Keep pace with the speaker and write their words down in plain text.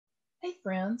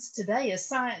friends, today is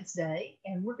Science Day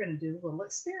and we're going to do a little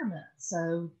experiment.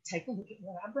 So take a look at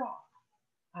what I brought.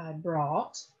 I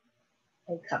brought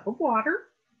a cup of water.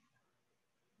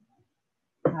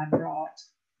 I brought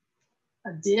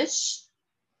a dish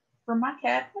for my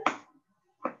cabinet.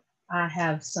 I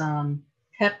have some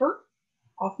pepper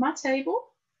off my table.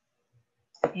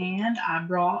 And I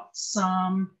brought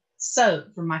some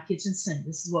soap from my kitchen sink.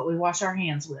 This is what we wash our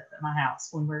hands with at my house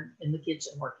when we're in the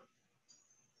kitchen working.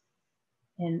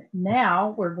 And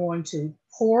now we're going to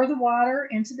pour the water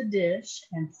into the dish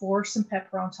and pour some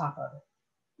pepper on top of it.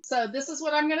 So this is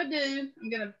what I'm going to do. I'm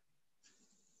going to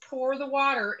pour the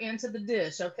water into the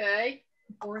dish, okay?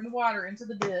 Pouring the water into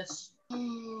the dish.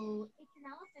 Oh, it's an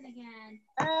elephant again.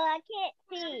 I can't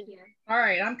see. All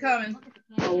right, I'm coming.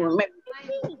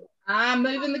 I'm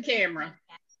moving the camera.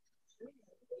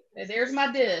 Okay, there's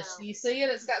my dish. Do you see it?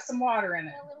 It's got some water in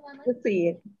it. I see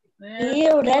it. Yeah.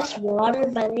 Ew, that's water,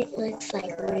 but it looks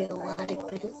like real water.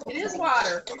 It is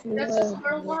water. That's just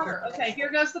real water. Okay, here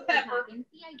goes the pepper. See,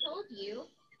 I told you.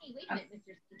 Hey, wait a minute,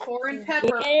 Mr. Pouring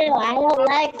pepper. Ew, I don't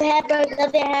like pepper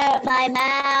because it hurt my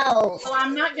mouth. So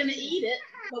I'm not going to eat it,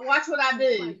 but watch what I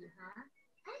do.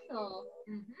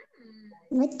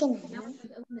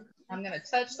 I'm going to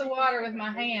touch the water with my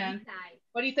hand.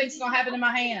 What do you think is going to happen to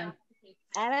my hand?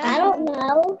 I don't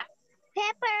know.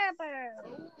 Pepper.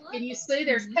 Can you see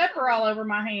there's pepper all over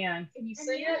my hand? Can you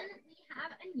see it? We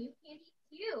have a new candy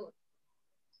too.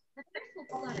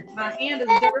 My hand is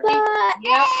dirty.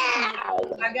 Yep.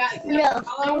 I got No,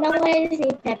 I don't want to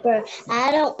see pepper.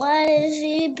 I don't want to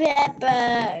see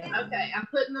pepper. Okay, I'm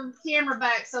putting the camera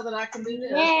back so that I can do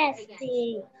this.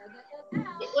 Nasty.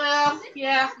 Well,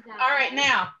 yeah. All right,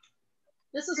 now,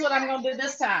 this is what I'm going to do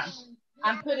this time.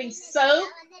 I'm putting soap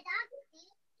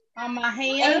on my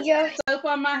hands. Soap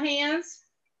on my hands.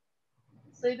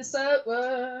 See the soap?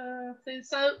 See the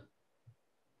soap?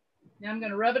 Now I'm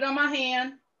going to rub it on my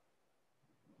hand.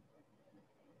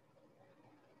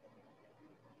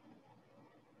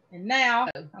 And now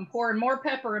I'm pouring more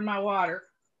pepper in my water.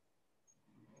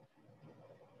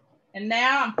 And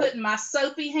now I'm putting my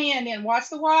soapy hand in. Watch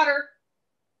the water.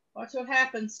 Watch what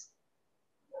happens.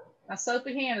 My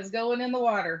soapy hand is going in the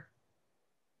water.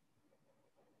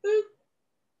 Boop.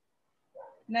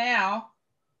 Now,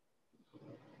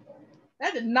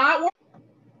 that did not work.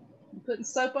 I'm putting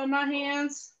soap on my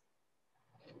hands.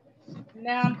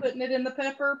 Now I'm putting it in the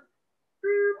pepper.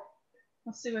 Boop.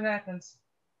 Let's see what happens.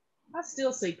 I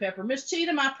still see pepper. Miss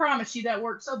Cheatham, I promise you that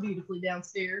worked so beautifully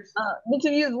downstairs. Did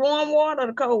you use warm water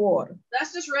or cold water?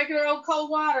 That's just regular old cold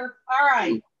water. All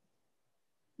right.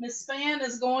 Miss Span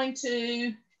is going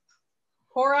to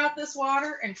pour out this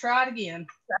water and try it again.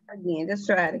 Try it again. Just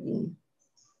try it again.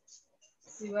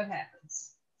 See what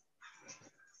happens.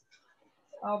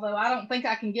 Although I don't think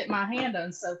I can get my hand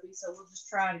on soapy, so we'll just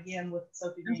try it again with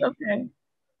soapy hand. It's okay.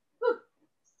 Whew.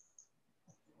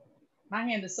 My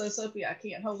hand is so soapy I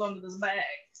can't hold on to this bag.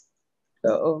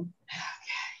 Uh-oh.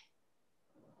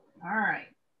 Okay. All right.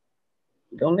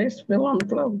 Don't let it spill on the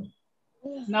floor.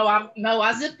 No,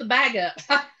 I zipped the bag up.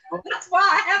 That's why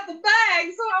I have the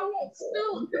bag, so I won't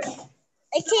spill it.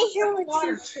 I can't hear what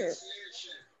you said.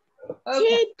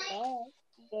 Okay.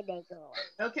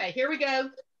 Okay, here we go.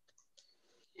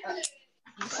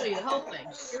 I'll show you the whole thing.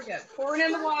 Here we go. Pouring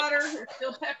in the water. There's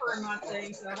still pepper in my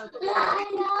thing, so I hope it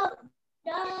works.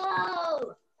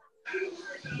 No.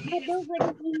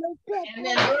 And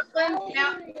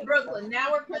then Brooklyn,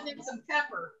 now we're putting in some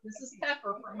pepper. This is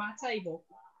pepper from my table.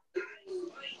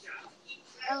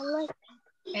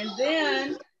 And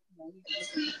then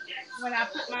when I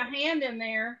put my hand in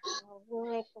there,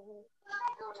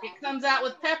 it comes out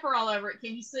with pepper all over it.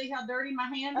 Can you see how dirty my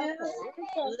hand is?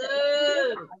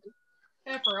 Ooh,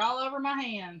 pepper all over my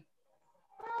hand.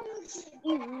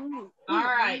 All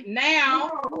right,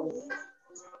 now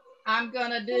I'm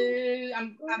gonna do,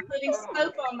 I'm putting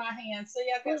soap on my hand. See,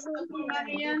 I've got soap on my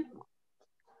hand.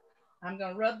 I'm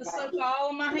gonna rub the soap all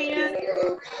on my hand.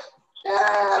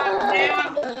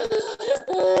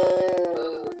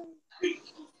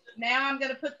 Now I'm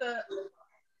gonna put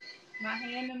my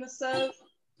hand in the soap.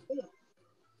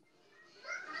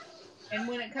 And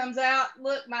when it comes out,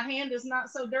 look, my hand is not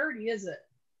so dirty, is it?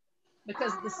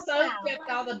 Because the soap kept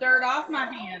all the dirt off my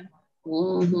hand.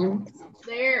 Mm-hmm.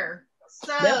 There.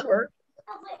 So that worked.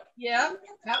 Yeah,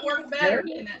 that worked better,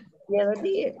 didn't it? Yeah, it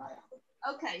did.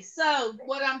 Okay, so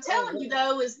what I'm telling you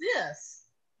though is this.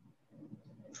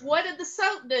 What did the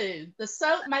soap do? The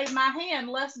soap made my hand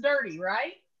less dirty,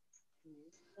 right?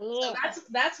 So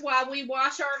that's why we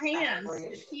wash our hands,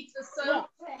 to keep the soap,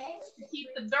 to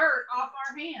keep the dirt off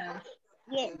our hands.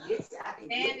 Yes.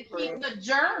 And to keep the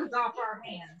germs off our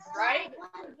hands, right?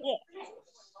 Yes.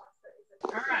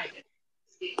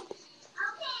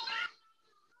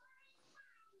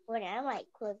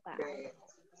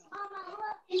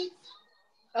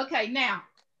 Okay, now.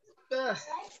 Ugh.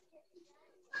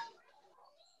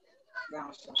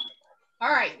 All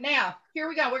right, now here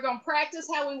we go. We're going to practice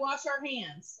how we wash our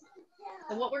hands.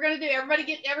 So what we're going to do,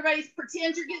 everybody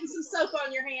pretend you're getting some soap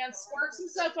on your hands. Squirt some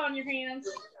soap on your hands.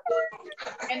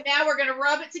 And now we're going to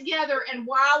rub it together. And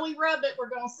while we rub it, we're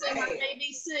going to sing our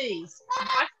ABCs.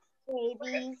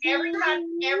 Every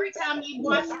time you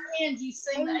wash your hands, you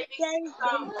sing the ABC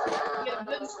song. You get a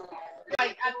good.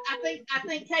 Right, I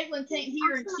think Caitlin can't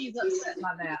hear and she's upset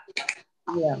by that.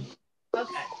 Yeah.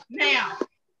 Okay, now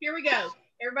here we go.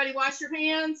 Everybody wash your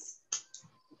hands.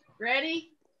 Ready?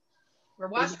 We're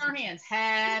washing our hands.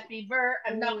 Happy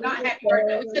birthday. No, not happy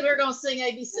birthday. We said we were going to sing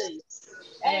ABCs.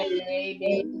 A,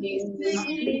 B, C,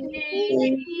 D,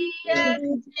 E, F,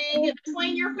 G. Get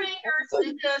between your fingers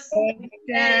and just A,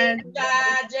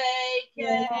 I, J,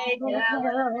 K, L,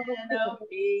 N, O,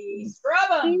 P.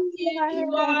 Scrub them.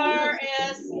 Q, R,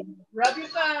 S. Rub your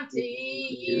thumb. T,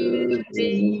 U,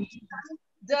 V.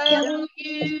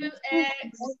 W,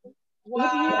 X,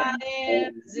 Y,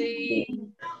 and Z.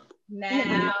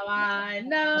 Now I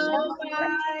know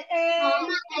my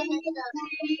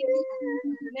ABC.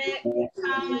 Next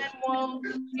time, won't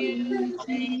you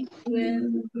sing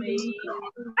with me?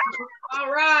 All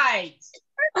right.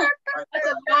 That's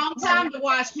a long time to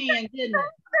wash hands, isn't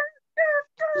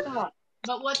it?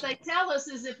 But what they tell us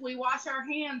is if we wash our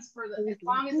hands for as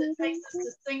long as it takes us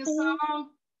to sing a song,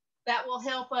 that will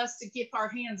help us to keep our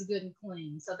hands good and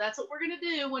clean. So that's what we're going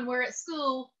to do when we're at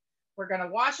school. We're going to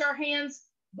wash our hands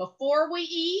before we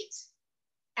eat,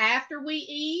 after we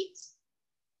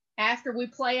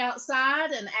play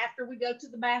outside, and after we go to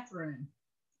the bathroom.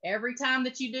 Every time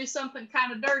that you do something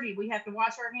kind of dirty, we have to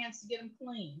wash our hands to get them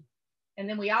clean. And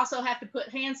then we also have to put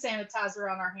hand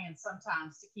sanitizer on our hands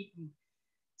sometimes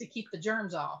to keep the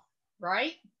germs off,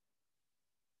 right?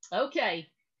 Okay.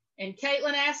 And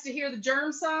Caitlin asked to hear the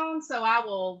germ song, so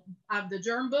the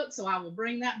germ book, so I will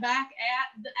bring that back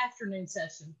at the afternoon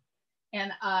session.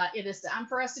 And it is time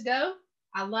for us to go.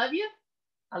 I love you.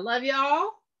 I love you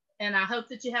all. And I hope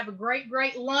that you have a great,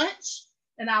 great lunch.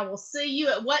 And I will see you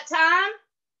at what time?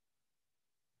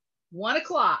 1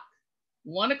 o'clock.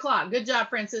 1 o'clock. Good job,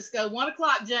 Francisco. 1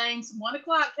 o'clock, James. 1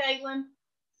 o'clock, Caitlin.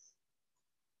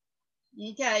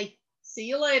 Okay. See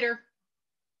you later.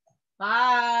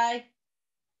 Bye.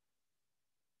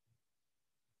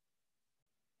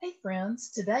 Hey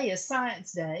friends, today is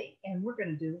Science Day and we're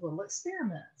going to do a little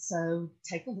experiment. So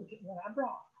take a look at what I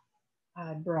brought.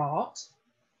 I brought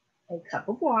a cup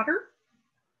of water.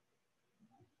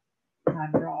 I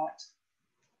brought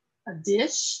a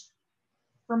dish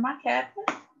for my cabinet.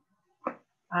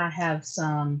 I have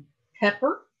some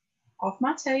pepper off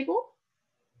my table.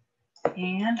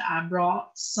 And I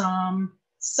brought some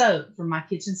soap from my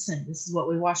kitchen sink. This is what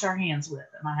we wash our hands with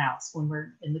at my house when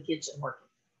we're in the kitchen working.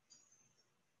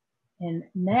 And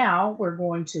now we're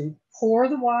going to pour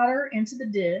the water into the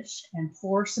dish and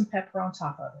pour some pepper on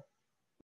top of it.